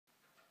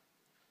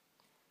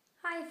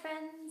Hi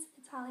friends,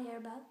 it's Holly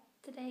Airbell.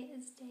 Today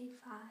is day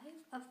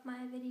 5 of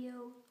my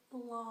video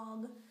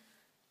vlog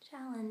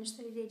challenge,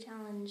 30-day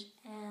challenge,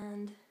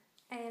 and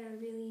I had a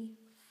really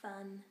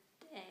fun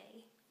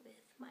day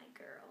with my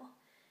girl.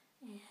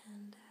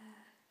 And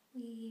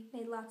we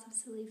made lots of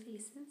silly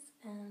faces,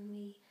 and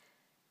we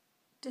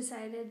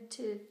decided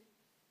to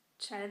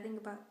try to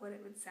think about what it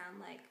would sound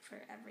like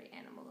for every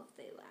animal if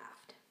they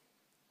laughed.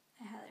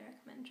 I highly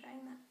recommend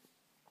trying that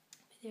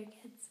with your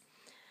kids.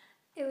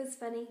 It was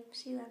funny.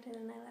 She loved it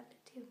and I loved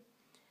it too.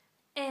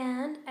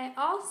 And I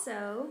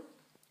also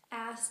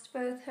asked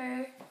both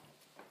her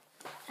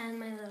and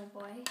my little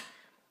boy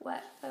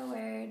what the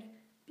word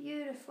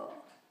beautiful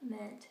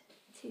meant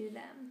to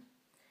them.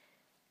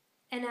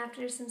 And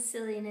after some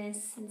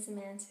silliness and some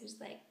answers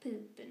like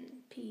poop and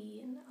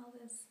pee and all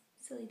those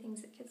silly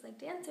things that kids like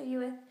to answer you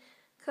with,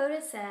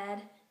 Coda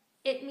said,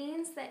 "It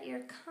means that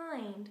you're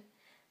kind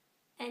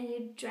and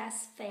you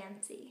dress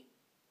fancy."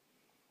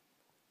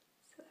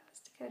 So that was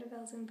Dakota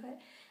Bell's input.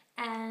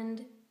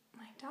 And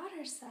my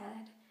daughter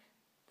said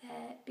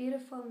that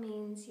beautiful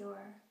means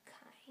you're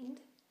kind,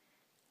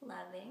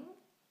 loving,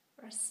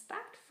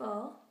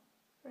 respectful,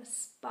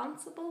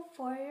 responsible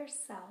for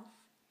yourself,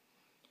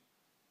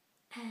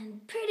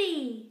 and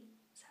pretty.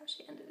 That's how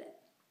she ended it.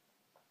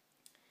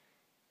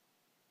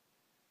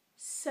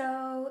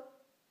 So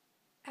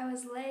I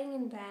was laying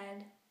in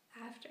bed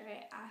after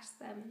I asked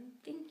them,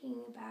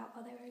 thinking about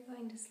while they were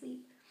going to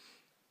sleep,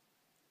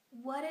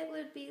 what it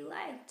would be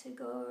like to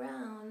go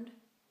around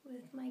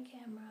with my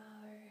camera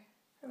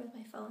or with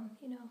my phone,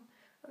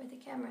 or with the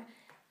camera,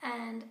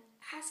 and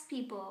ask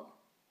people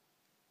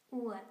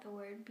what the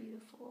word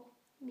beautiful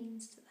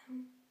means to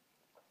them,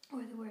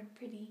 or the word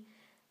pretty.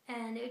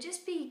 And it would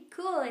just be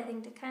cool, I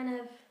think, to kind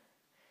of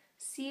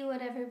see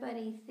what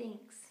everybody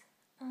thinks.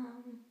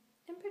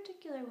 In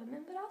particular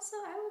women, but also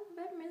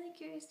I'm really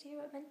curious to hear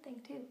what men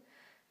think too.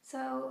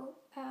 So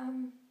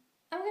I'm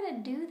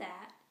going to do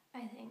that,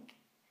 I think,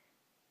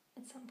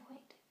 at some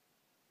point.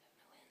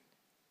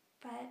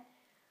 I don't know when.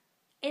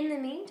 But in the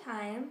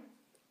meantime,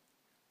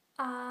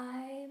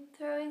 I'm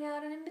throwing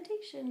out an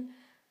invitation,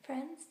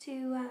 friends,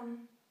 to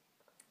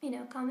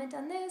comment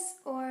on this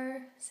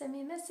or send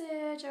me a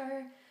message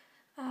or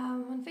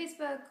on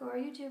Facebook or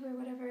YouTube or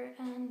whatever.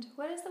 And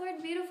what does the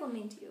word beautiful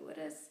mean to you? What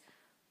does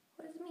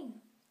it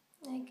mean?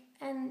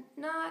 And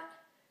not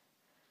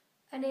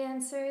an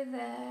answer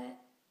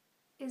that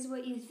is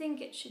what you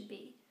think it should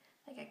be.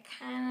 I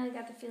kind of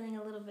got the feeling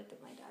a little bit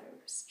that my daughter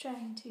was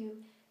trying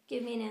to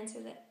give me an answer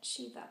that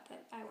she thought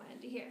that I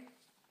wanted to hear.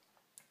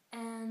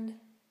 And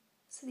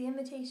so the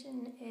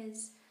invitation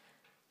is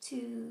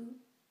to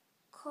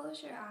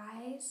close your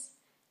eyes,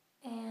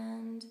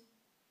 and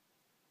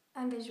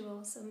I'm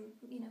visual, so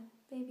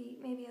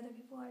maybe other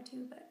people are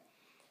too, but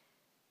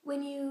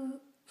when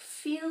you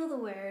feel the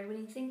word, when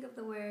you think of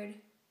the word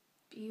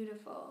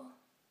beautiful,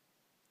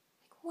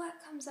 what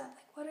comes up?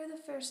 What are the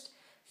first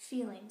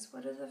feelings?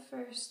 What are the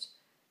first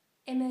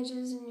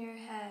images in your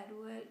head?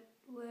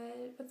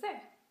 What's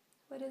there?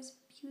 What does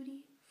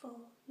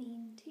beautiful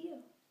mean to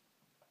you?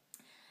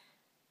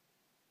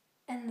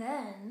 And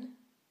then,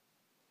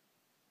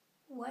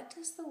 what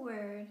does the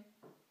word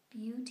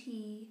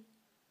beautiful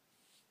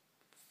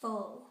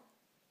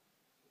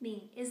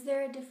mean? Is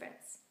there a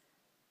difference?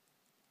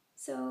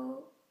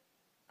 So,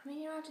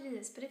 you don't have to do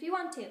this, but if you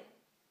want to,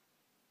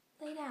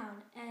 lay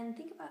down and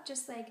think about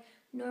just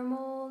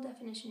normal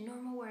definition,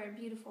 normal word,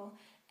 beautiful.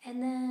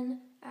 And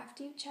then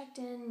after you've checked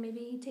in,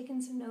 maybe taken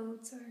some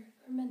notes or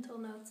mental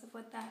notes of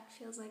what that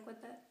feels like,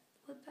 what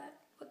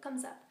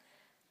comes up,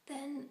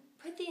 then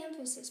put the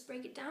emphasis,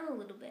 break it down a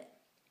little bit,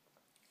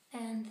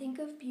 and think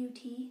of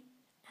beauty,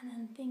 and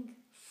then think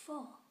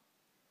full,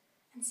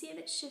 and see if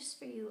it shifts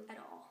for you at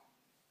all.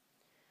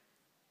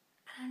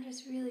 And I'm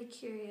just really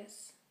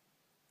curious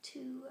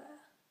to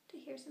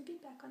hear some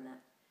feedback on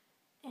that.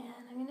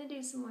 And I'm going to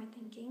do some more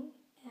thinking,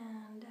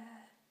 and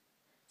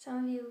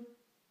some of you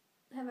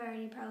have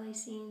already probably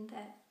seen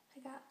that I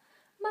got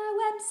my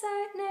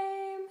website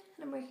name,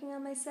 and I'm working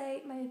on my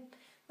site, my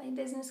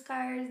business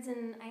cards,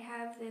 and I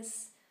have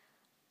this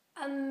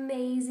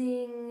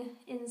amazing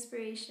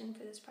inspiration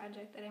for this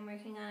project that I'm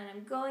working on, and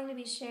I'm going to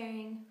be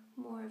sharing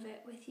more of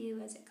it with you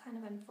as it kind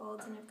of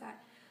unfolds. And I've got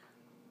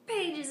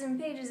pages and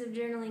pages of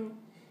journaling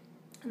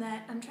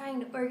that I'm trying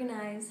to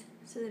organize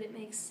so that it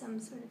makes some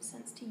sort of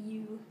sense to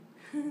you,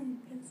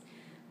 because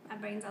my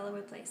brain's all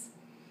over the place.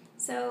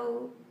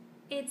 So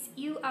it's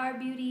You Are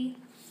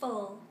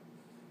Beautiful.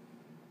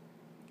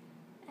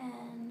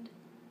 And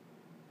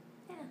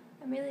yeah,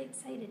 I'm really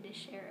excited to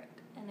share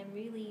it, and I'm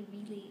really,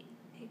 really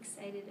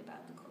excited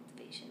about the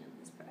cultivation of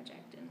this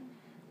project and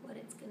what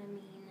it's gonna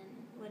mean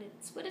and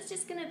what it's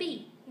just gonna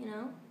be,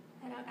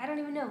 I don't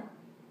even know,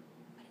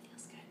 but it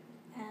feels good,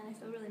 and I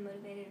feel really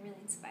motivated and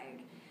really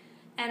inspired,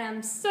 and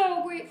I'm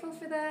so grateful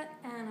for that,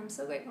 and I'm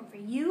so grateful for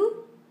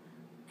you,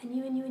 and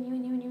you, and you, and you,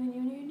 and you, and you, and you,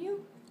 and you, and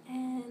you,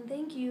 and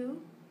thank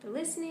you for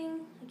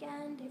listening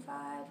again. Day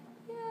 5,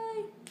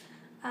 yay!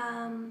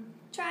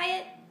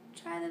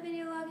 try the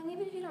video logging.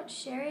 Even if you don't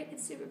share it,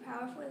 it's super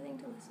powerful, I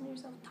think, to listen to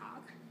yourself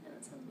talk. I know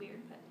that sounds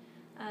weird,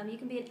 but you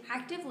can be an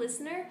active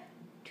listener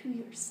to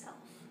yourself.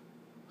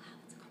 Wow,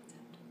 that's a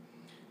concept.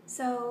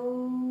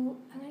 So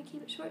I'm going to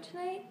keep it short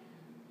tonight.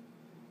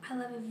 I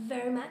love you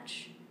very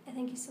much. I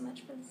thank you so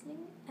much for listening,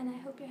 and I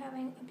hope you're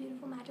having a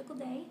beautiful, magical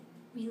day,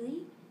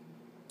 really.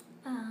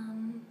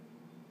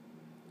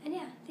 And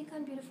yeah, think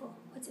on beautiful.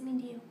 What's it mean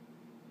to you?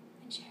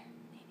 And share,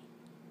 maybe.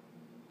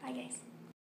 Bye, guys.